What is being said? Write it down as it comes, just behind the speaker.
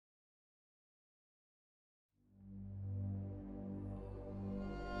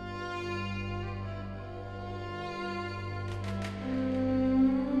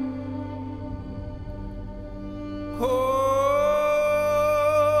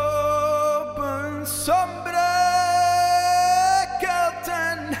sombre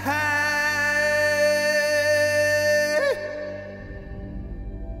keltenhei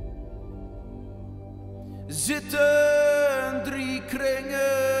zitten 3 kringen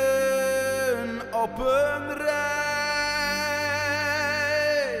op een rij.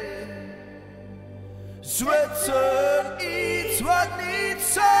 Zwitser iets wat niet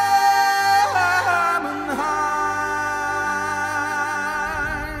samenhangt,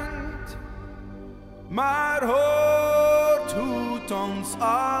 maar hoort hoe het ons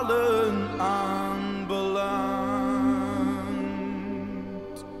allen aanbelangt.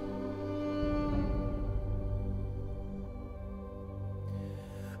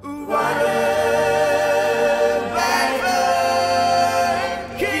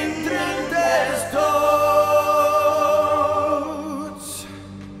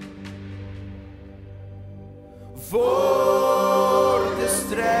 Voor de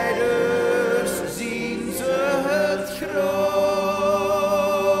strijders zien ze het groot.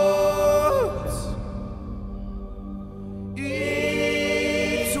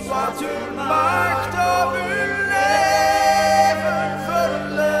 Iets wat hun macht op hun leven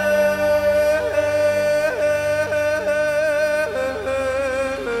verleent.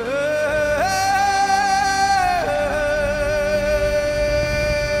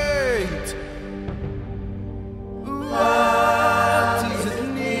 Wat is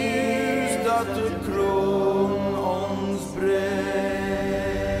het nieuws dat de kroon ons brengt?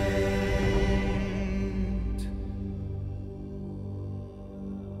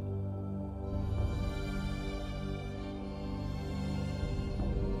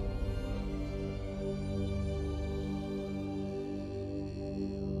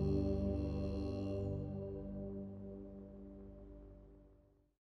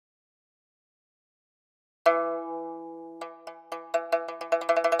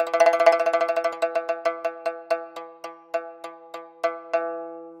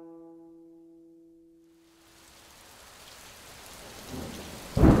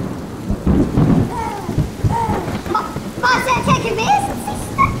 Waar zijn jij geweest?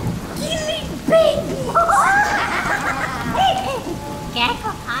 Killing baby! Kijk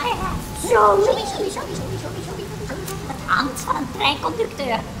op haar. Sorry. Het hangt van een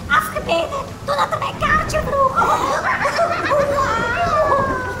treinconducteur. Afgebeden doordat hij mijn kaartje vroeg.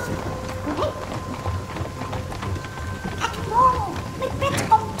 Kijk, morgen. MEKBET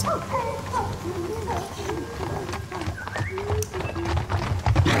komt terug.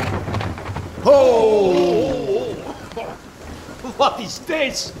 Ho! Wat is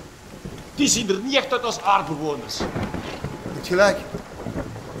deze? Die zien er niet echt uit als aardbewoners. Je hebt gelijk.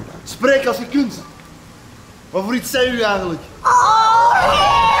 Spreek als je kunt. Wat voor iets zijn jullie eigenlijk? Oh,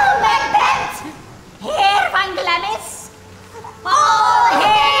 heel MEKBET! Heer van Glemmis! Oh,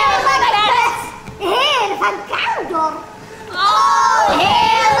 heel MEKBET! Heer van Kaldor! Oh,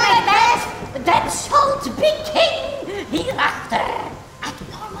 heel MEKBET! De Schuld Big King! Hierachter!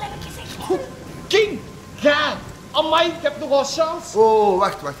 Enorm heb ik gezegd. King, ga! Amai, ik heb nog wel chance. Oh,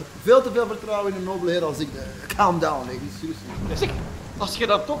 wacht. Veel te veel vertrouwen in een nobele heer als ik. Calm down, hè. Zeg, als je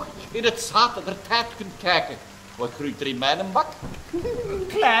dan toch in het zaten der tijd kunt kijken, wat groeit er in mijn bak?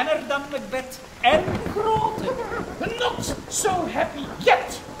 Kleiner dan MEKBET en groter. Not so happy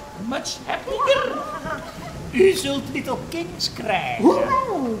yet. Much happier. U zult Little Kings krijgen.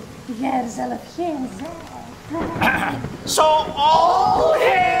 Wow, jij zelf geen zij. Zo all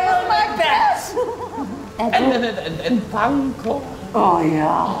hail MEKBET. En panko. Oh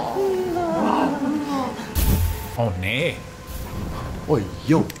ja. Oh nee. Oh,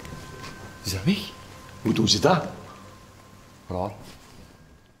 joh. Is dat weg? Hoe doen ze dat? Raar.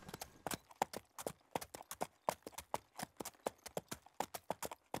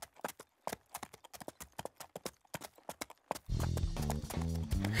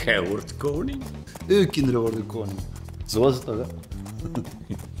 Jij wordt koning? Uw kinderen worden koning. Zo is het toch, hè?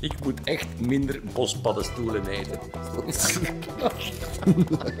 Ik moet echt minder bospaddenstoelen eten.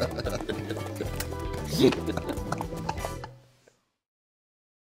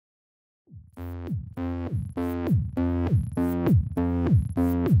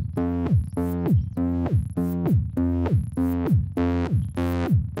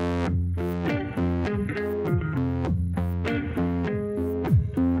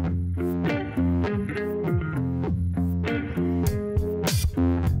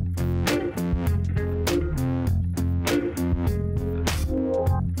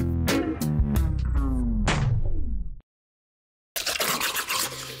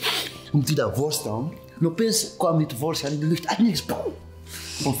 Moet je dat voorstellen? En opeens kwam die tevoorschijn in de lucht en niks. Boom!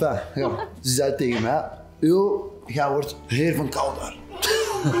 Enfin, ja. Ze zei tegen mij, jij wordt heer van Kaldor.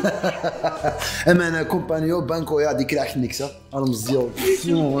 En mijn compagnon Banco, ja, die krijgt niks, hè. Arm ziel.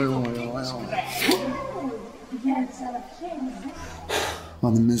 Jongen.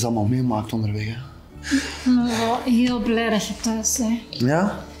 Wat de mens allemaal meemaakt onderweg, hè. Oh, heel blij dat je thuis bent.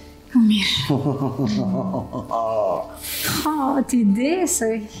 Ja? Kom hier. Oh, wat idee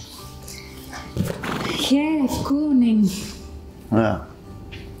zeg. Jij, koning. Ja.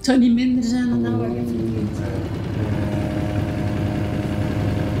 Het zou niet minder zijn dan dat wat je verdient.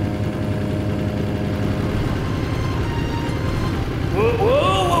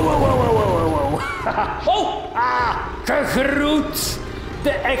 Gegroet, de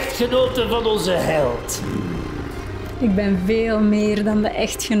echtgenote van onze held. Ik ben veel meer dan de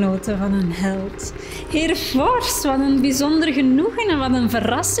echtgenote van een held. Heer Vorst, wat een bijzonder genoegen en wat een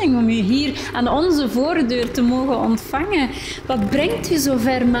verrassing om u hier aan onze voordeur te mogen ontvangen. Wat brengt u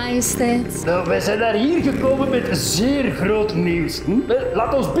zover, majesteit? Nou, wij zijn naar hier gekomen met zeer groot nieuws.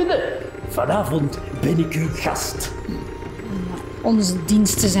 Laat ons binnen. Vanavond ben ik uw gast. Onze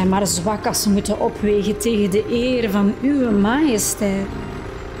diensten zijn maar zwak als ze moeten opwegen tegen de eer van uw majesteit.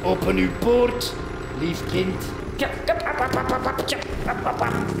 Open uw poort, lief kind.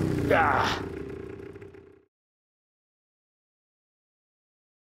 Ja.